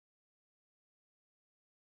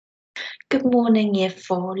Good morning, Year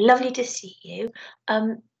 4. Lovely to see you.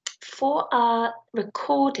 For our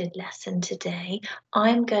recorded lesson today,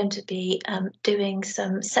 I'm going to be doing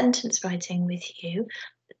some sentence writing with you,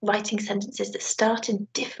 writing sentences that start in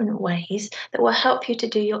different ways that will help you to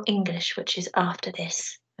do your English, which is after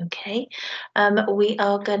this, okay? We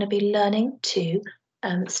are going to be learning to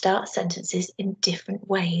start sentences in different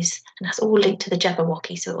ways, and that's all linked to the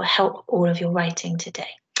Jabberwocky, so it will help all of your writing today.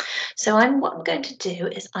 So what I'm going to do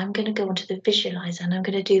is I'm going to go onto the visualizer and I'm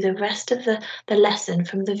going to do the rest of the lesson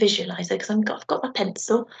from the visualizer because I've got my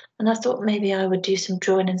pencil and I thought maybe I would do some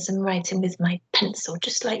drawing and some writing with my pencil,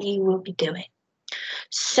 just like you will be doing.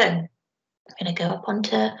 So I'm going to go up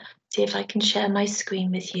onto, see if I can share my screen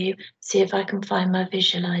with you, see if I can find my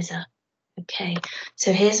visualizer. Okay,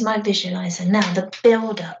 so here's my visualizer. Now the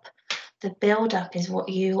build-up. The build-up is what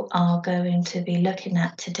you are going to be looking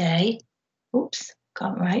at today. Oops.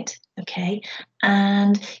 Can't write, okay,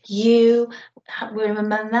 and you will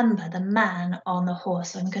remember the man on the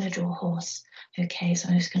horse. So I'm going to draw a horse, okay, so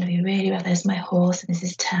I'm just going to be really well. There's my horse, and there's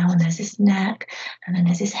his tail, and there's his neck, and then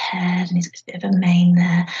there's his head, and he's got a bit of a mane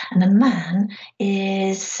there, and the man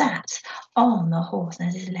is sat on the horse.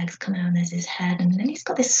 There's his legs come out, and there's his head, and then he's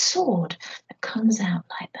got this sword that comes out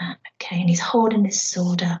like that, okay, and he's holding this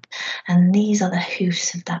sword up, and these are the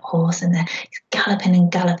hoofs of that horse, and he's galloping and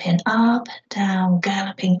galloping up and down,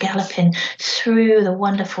 galloping through the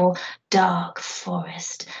wonderful dark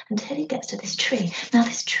forest until he gets to this tree. Now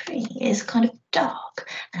this tree is kind of dark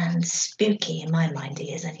and spooky, in my mind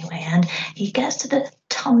he is anyway, and he gets to the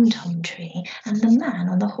tom-tom tree, and the man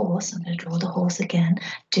on the horse, I'm going to draw the horse again,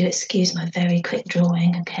 excuse my very quick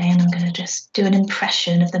drawing, okay, and I'm going to just do an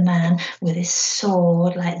impression of the man with his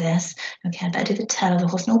sword like this, okay, I better do the tail of the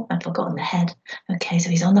horse. No, I've forgotten the head. Okay, so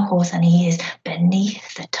he's on the horse and he is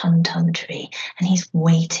beneath the tom-tom tree and he's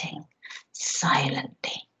waiting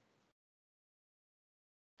silently.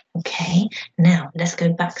 Okay, now let's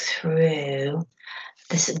go back through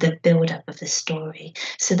the build-up of the story.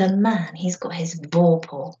 So the man, he's got his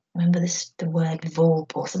vorpal. Remember the word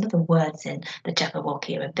vorpal. Some of the words in the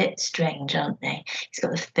Jabberwocky are a bit strange, aren't they? He's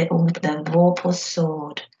got the vorpal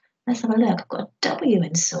sword. Let's have a look. I've got a W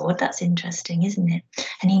in sword. That's interesting, isn't it?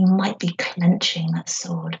 And he might be clenching that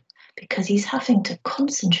sword because he's having to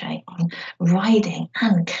concentrate on riding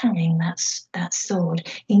and carrying that sword.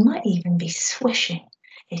 He might even be swishing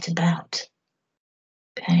it about.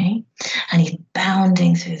 Okay, and he's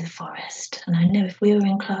bounding through the forest. And I know if we were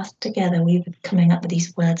in class together, we would be coming up with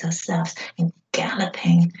these words ourselves and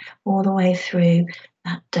galloping all the way through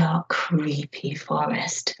that dark, creepy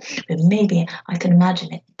forest. But maybe I can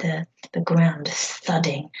imagine it, the ground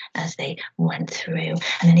thudding as they went through.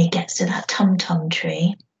 And then he gets to that tom-tom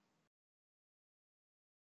tree.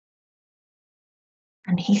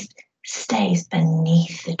 And he stays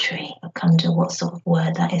beneath the tree. I'll come to what sort of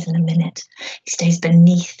word that is in a minute. He stays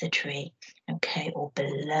beneath the tree, okay, or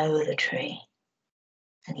below the tree.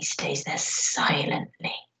 And he stays there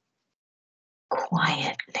silently,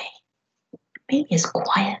 quietly, maybe as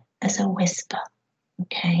quiet as a whisper,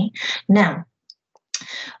 okay? Now,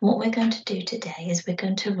 what we're going to do today is we're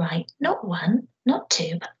going to write not one, not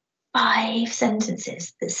two, but 5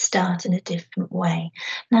 sentences that start in a different way.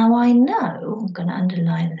 Now I know, I'm going to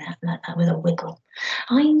underline that like that with a wiggle.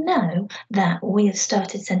 I know that we have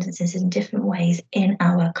started sentences in different ways in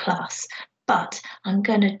our class, but I'm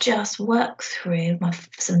going to just work through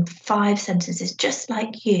some 5 sentences just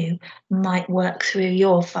like you might work through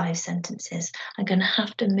your 5 sentences. I'm going to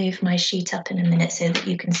have to move my sheet up in a minute so that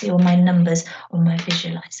you can see all my numbers on my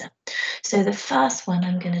visualizer. So the first one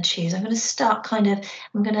I'm going to choose, I'm going to start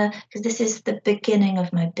because this is the beginning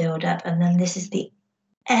of my build-up and then this is the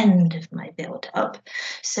end of my build-up.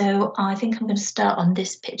 So I think I'm going to start on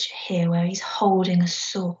this picture here where he's holding a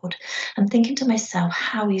sword. I'm thinking to myself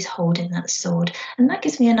how he's holding that sword, and that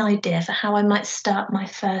gives me an idea for how I might start my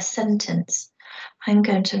first sentence. I'm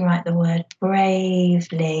going to write the word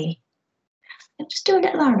bravely. I'll just do a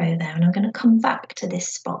little arrow there and I'm going to come back to this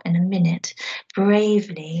spot in a minute.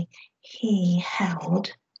 Bravely he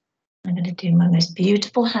held, I'm going to do my most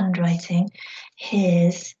beautiful handwriting,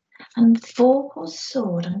 his, and vorpal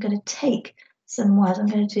sword. I'm going to take some words. I'm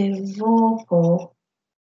going to do vorpal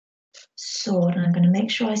sword, and I'm going to make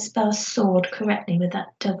sure I spell sword correctly with that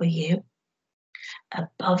W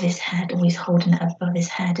above his head. Always holding it above his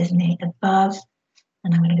head, isn't he? Above,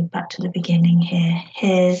 and I'm going to go back to the beginning here,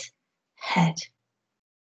 his head.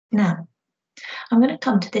 Now, I'm going to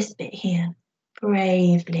come to this bit here,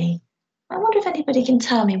 bravely. I wonder if anybody can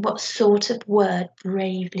tell me what sort of word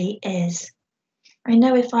bravely is. I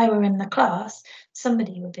know if I were in the class,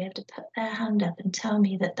 somebody would be able to put their hand up and tell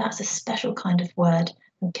me that that's a special kind of word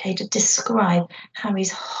okay, to describe how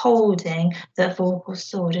he's holding the vorpal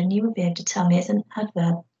sword, and you will be able to tell me it's an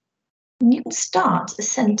adverb. And you can start a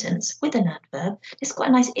sentence with an adverb. It's quite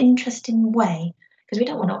a nice, interesting way, because we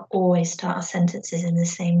don't want to always start our sentences in the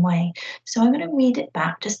same way. So I'm going to read it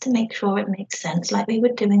back just to make sure it makes sense, like we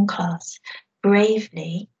would do in class.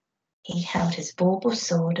 Bravely, he held his vorpal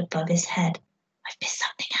sword above his head. I've missed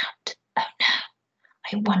something out. Oh no.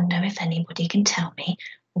 I wonder if anybody can tell me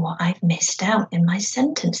what I've missed out in my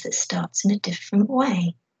sentence that starts in a different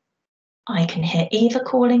way. I can hear Eva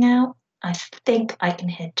calling out. I think I can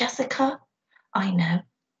hear Jessica. I know,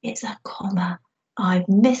 it's a comma. I've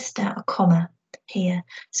missed out a comma here.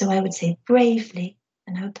 So I would say bravely,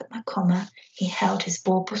 and I would put my comma, he held his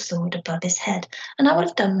vorpal sword above his head. And I would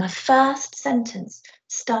have done my first sentence,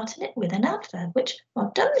 starting it with an adverb, which,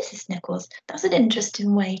 well done, Mrs. Nichols. That's an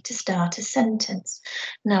interesting way to start a sentence.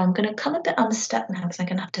 Now I'm going to come a bit unstuck now because I'm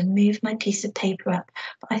going to have to move my piece of paper up.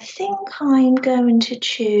 But I think I'm going to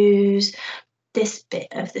choose this bit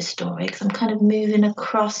of the story because I'm kind of moving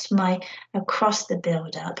across the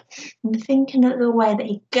build-up. I'm thinking of the way that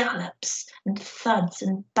he gallops and thuds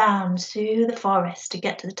and bounds through the forest to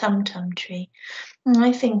get to the tum-tum tree. And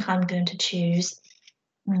I think I'm going to choose,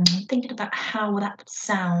 thinking about how that would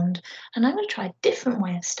sound, and I'm going to try a different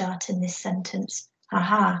way of starting this sentence.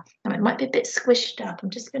 Aha, now it might be a bit squished up. I'm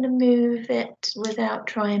just going to move it without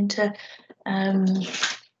trying to,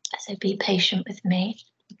 so be patient with me.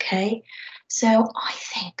 Okay, so I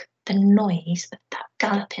think the noise of that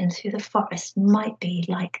galloping through the forest might be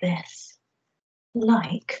like this.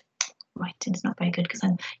 Like, writing's not very good because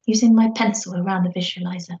I'm using my pencil around the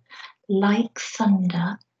visualizer. Like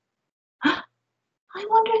thunder. I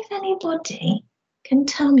wonder if anybody can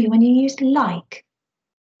tell me when you use like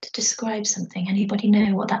to describe something. Anybody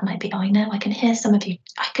know what that might be? Oh, I know, I can hear some of you.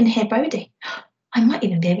 I can hear Brody. I might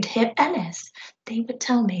even be able to hear Ellis. They would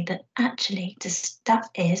tell me that actually that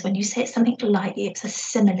is, when you say it's something like, it's a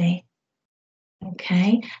simile.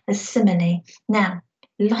 Okay, a simile. Now,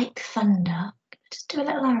 like thunder, just do a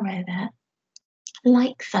little arrow there.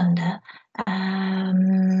 Like thunder,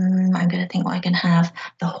 I'm going to think what I can have.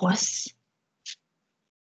 The horse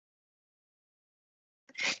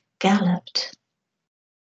galloped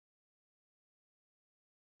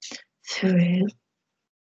through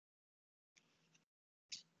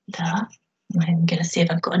I'm going to see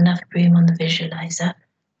if I've got enough room on the visualizer.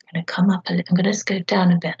 I'm going to come up a little, I'm going to just go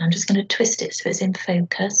down a bit, and I'm just going to twist it so it's in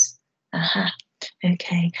focus. Aha,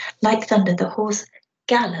 okay. Like thunder, the horse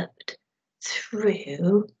galloped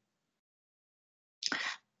through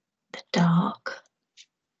the dark.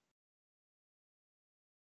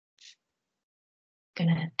 I'm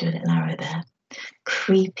going to do a little arrow there.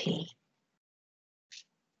 Creepy.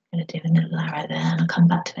 I'm going to do a little arrow there, and I'll come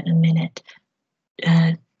back to it in a minute.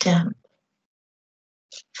 Damp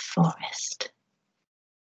forest.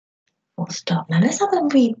 Full stop. Now let's have a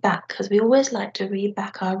read back, because we always like to read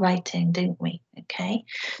back our writing, don't we? Okay,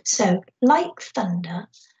 so like thunder,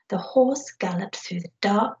 the horse galloped through the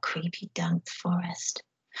dark, creepy, damp forest.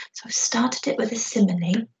 So I've started it with a simile.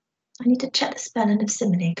 I need to check the spelling of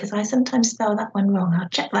simile because I sometimes spell that one wrong. I'll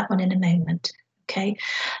check that one in a moment. Okay,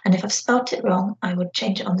 and if I've spelt it wrong, I would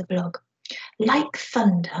change it on the blog. Like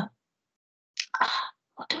thunder.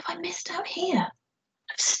 What have I missed out here?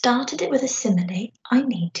 I've started it with a simile. I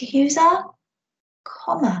need to use a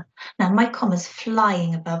comma. Now my comma's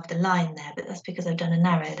flying above the line there, but that's because I've done an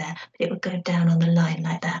arrow there. But it would go down on the line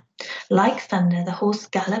like that. Like thunder, the horse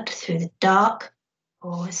galloped through the dark.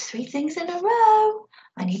 Oh, it's three things in a row.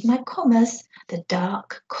 I need my commas. The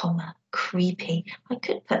dark, comma, creepy. I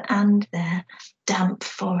could put and there. Damp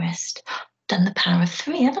forest. Done the power of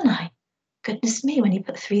three, haven't I? Goodness me, when you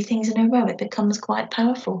put three things in a row, it becomes quite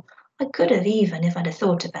powerful. I could have even, if I'd have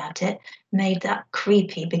thought about it, made that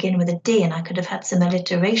creepy begin with a D, and I could have had some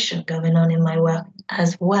alliteration going on in my work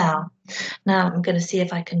as well. Now I'm going to see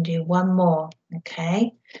if I can do one more,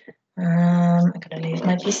 okay? I'm going to leave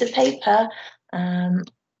my piece of paper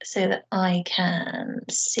so that I can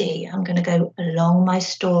see. I'm going to go along my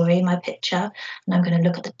story, my picture, and I'm going to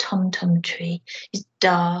look at the tom-tom tree. It's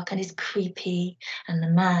dark and it's creepy, and the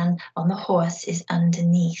man on the horse is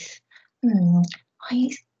underneath.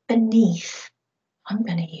 He's beneath. I'm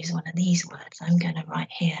going to use one of these words. I'm going to write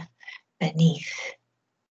here, beneath.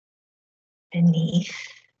 Beneath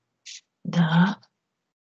the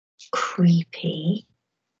creepy.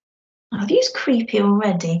 I've used creepy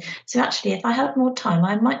already, so actually if I had more time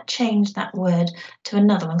I might change that word to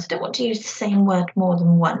another one, because I don't want to use the same word more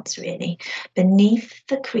than once really. Beneath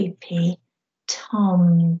the creepy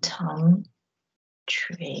tom-tom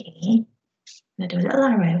tree I'm going to do a little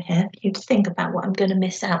arrow here for you to think about what I'm going to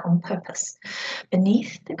miss out on purpose.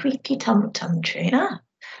 Beneath the creepy tum-tum tree.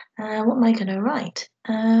 What am I going to write?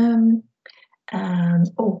 Oh,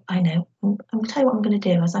 I know. I'm going to tell you what I'm going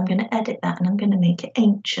to do is I'm going to edit that and I'm going to make it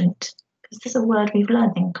ancient. Because this is a word we've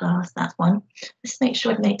learned in class, that one. Let's make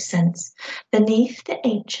sure it makes sense. Beneath the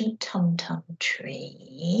ancient tum-tum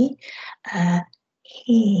tree,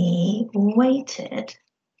 he waited.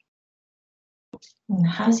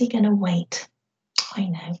 How's he going to wait? I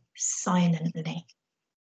know, silently.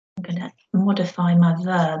 I'm going to modify my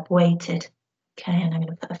verb, waited. Okay, and I'm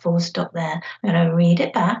going to put a full stop there. I'm going to read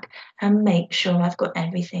it back and make sure I've got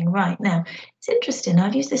everything right. Now, it's interesting,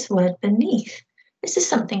 I've used this word beneath. This is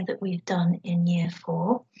something that we've done in year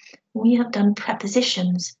 4. We have done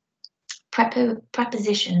prepositions.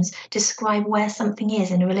 Prepositions describe where something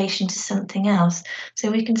is in relation to something else. So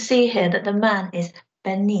we can see here that the man is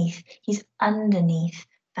beneath, he's underneath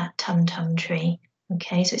that tum-tum tree.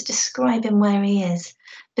 Okay, so it's describing where he is.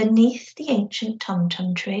 Beneath the ancient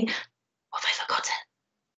tum-tum tree. What have I forgotten?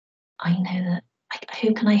 I know that.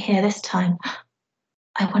 Who can I hear this time?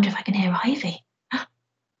 I wonder if I can hear Ivy.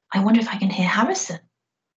 I wonder if I can hear Harrison.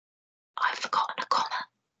 I've forgotten a comma.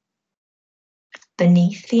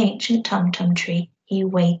 Beneath the ancient tum-tum tree, he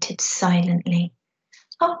waited silently.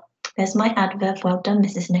 Oh, there's my adverb. Well done,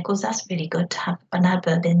 Mrs. Nichols. That's really good to have an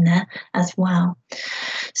adverb in there as well.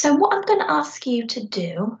 So what I'm going to ask you to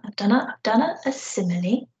do, I've done a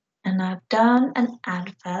simile, and I've done an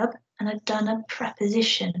adverb, and I've done a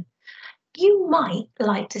preposition. You might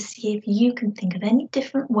like to see if you can think of any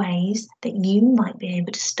different ways that you might be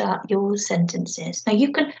able to start your sentences. Now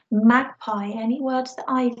you can magpie any words that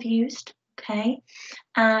I've used, okay?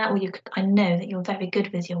 Or you could, I know that you're very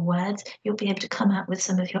good with your words. You'll be able to come out with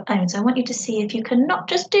some of your own. So I want you to see if you can not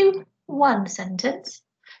just do one sentence,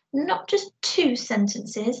 not just 2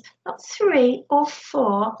 sentences, not 3 or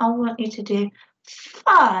 4. I want you to do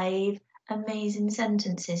 5 amazing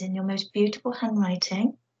sentences in your most beautiful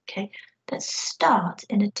handwriting, okay, that start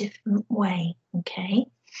in a different way, okay?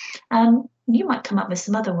 You might come up with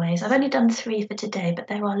some other ways. I've only done 3 for today, but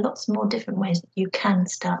there are lots more different ways that you can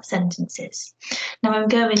start sentences. Now I'm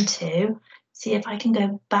going to see if I can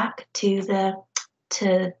go back to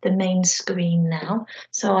the main screen now.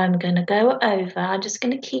 So I'm going to go over, I'm just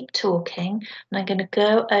going to keep talking, and I'm going to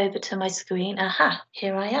go over to my screen. Aha,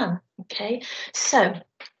 here I am, okay? So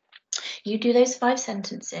you do those 5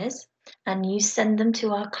 sentences and you send them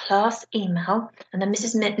to our class email, and then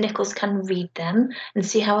Mrs. Nichols can read them and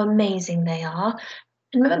see how amazing they are.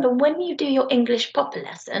 And remember, when you do your English proper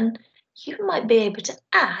lesson, you might be able to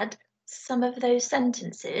add some of those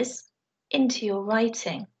sentences into your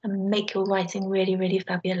writing and make your writing really, really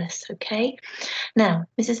fabulous, okay? Now,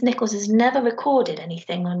 Mrs. Nichols has never recorded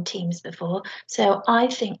anything on Teams before, so I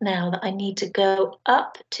think now that I need to go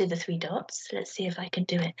up to the 3 dots. Let's see if I can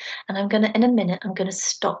do it. And I'm going to, in a minute, I'm going to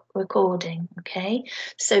stop recording, okay?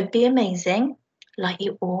 So be amazing, like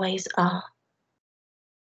you always are.